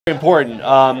Important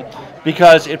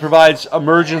because it provides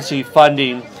emergency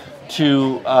funding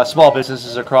to small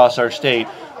businesses across our state,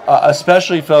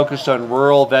 especially focused on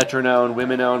rural, veteran-owned,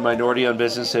 women-owned, minority-owned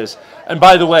businesses. And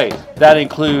by the way, that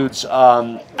includes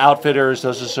outfitters,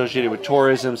 those associated with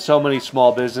tourism, so many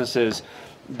small businesses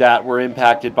that were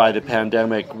impacted by the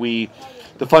pandemic. The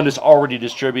fund has already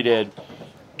distributed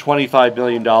 $25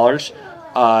 million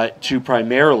to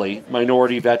primarily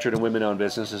minority, veteran, and women-owned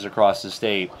businesses across the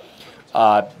state.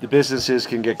 The businesses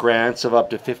can get grants of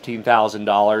up to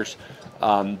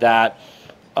 $15,000. That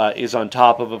is on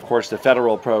top of course, the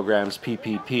federal programs,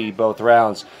 PPP, both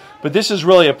rounds. But this is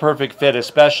really a perfect fit,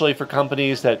 especially for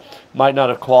companies that might not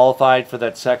have qualified for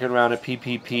that second round of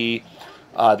PPP.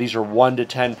 These are 1 to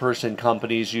 10 person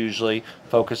companies usually,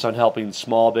 focused on helping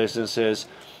small businesses.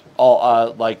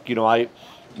 I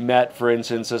met, for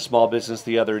instance, a small business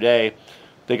the other day.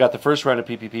 They got the first round of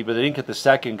PPP, but they didn't get the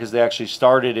second because they actually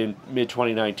started in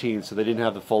mid-2019, so they didn't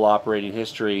have the full operating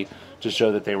history to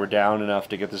show that they were down enough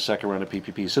to get the second round of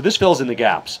PPP. So this fills in the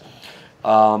gaps.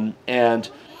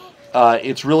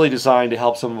 It's really designed to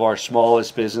help some of our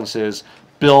smallest businesses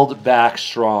build back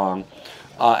strong.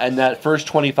 And that first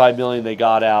 $25 million they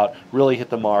got out really hit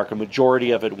the mark. A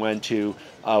majority of it went to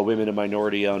women and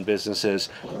minority-owned businesses.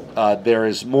 There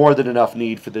is more than enough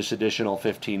need for this additional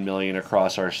 $15 million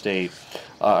across our state.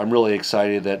 I'm really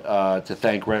excited to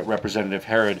thank Representative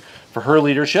Herod for her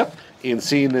leadership in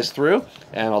seeing this through,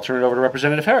 and I'll turn it over to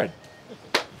Representative Herod.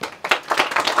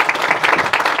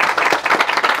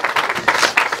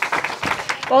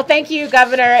 Well, thank you,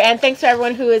 Governor, and thanks to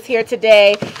everyone who is here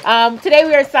today. Today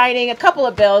we are signing a couple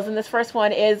of bills, and this first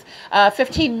one is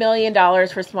 $15 million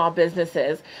for small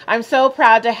businesses. I'm so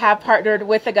proud to have partnered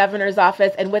with the Governor's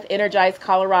office and with Energize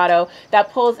Colorado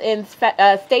that pulls in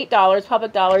state dollars,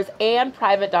 public dollars, and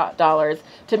private dollars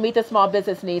to meet the small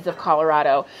business needs of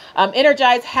Colorado.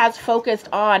 Energize has focused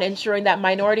on ensuring that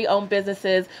minority-owned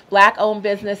businesses, Black-owned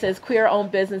businesses, queer-owned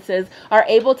businesses are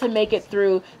able to make it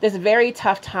through this very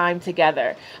tough time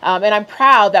together. And I'm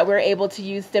proud that we're able to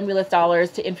use stimulus dollars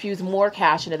to infuse more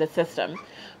cash into the system.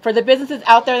 For the businesses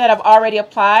out there that have already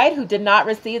applied who did not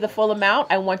receive the full amount,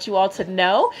 I want you all to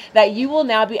know that you will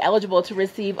now be eligible to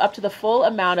receive up to the full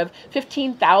amount of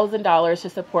 $15,000 to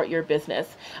support your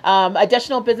business.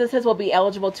 Additional businesses will be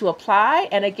eligible to apply,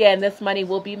 and again, this money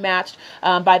will be matched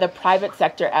by the private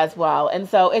sector as well. And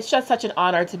so it's just such an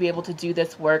honor to be able to do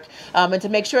this work and to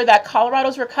make sure that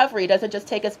Colorado's recovery doesn't just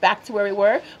take us back to where we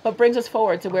were, but brings us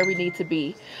forward to where we need to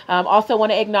be. Also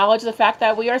want to acknowledge the fact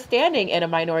that we are standing in a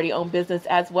minority-owned business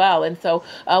as well. And so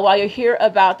while you hear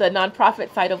about the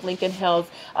nonprofit side of Lincoln Hills,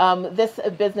 this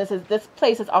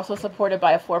place is also supported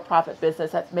by a for-profit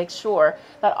business that makes sure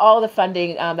that all the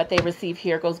funding that they receive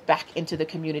here goes back into the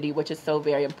community, which is so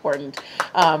very important.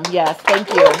 Yes, thank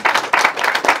you.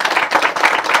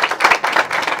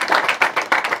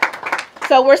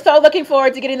 So we're so looking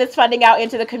forward to getting this funding out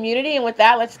into the community, and with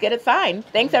that, let's get it signed.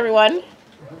 Thanks, everyone.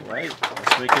 All right,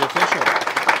 let's make it official.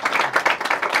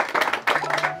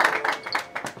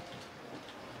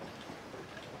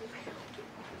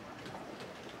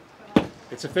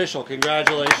 It's official.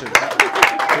 Congratulations.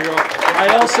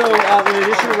 I also, in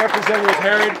addition to Representative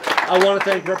Herod, I want to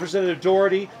thank Representative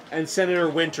Doherty and Senator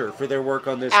Winter for their work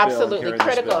on this bill. Absolutely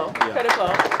critical. This bill. Yeah. Critical.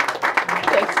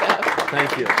 Thanks, Jeff.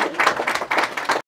 Thank you.